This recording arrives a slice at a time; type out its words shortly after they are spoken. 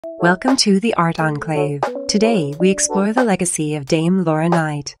Welcome to the Art Enclave. Today, we explore the legacy of Dame Laura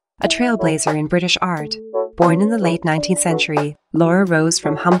Knight, a trailblazer in British art. Born in the late 19th century, Laura rose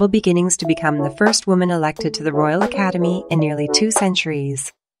from humble beginnings to become the first woman elected to the Royal Academy in nearly 2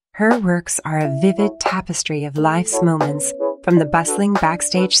 centuries. Her works are a vivid tapestry of life's moments, from the bustling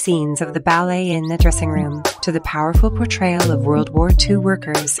backstage scenes of the ballet in the dressing room to the powerful portrayal of World War II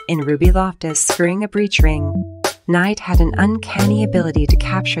workers in Ruby Loftus screwing a breech ring. Knight had an uncanny ability to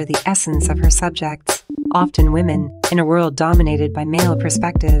capture the essence of her subjects, often women, in a world dominated by male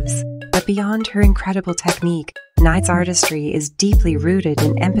perspectives. But beyond her incredible technique, Knight's artistry is deeply rooted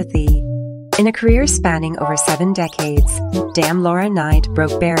in empathy. In a career spanning over 7 decades, Dame Laura Knight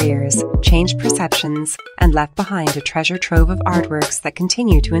broke barriers, changed perceptions, and left behind a treasure trove of artworks that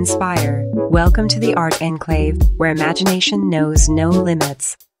continue to inspire. Welcome to the Art Enclave, where imagination knows no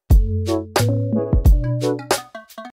limits.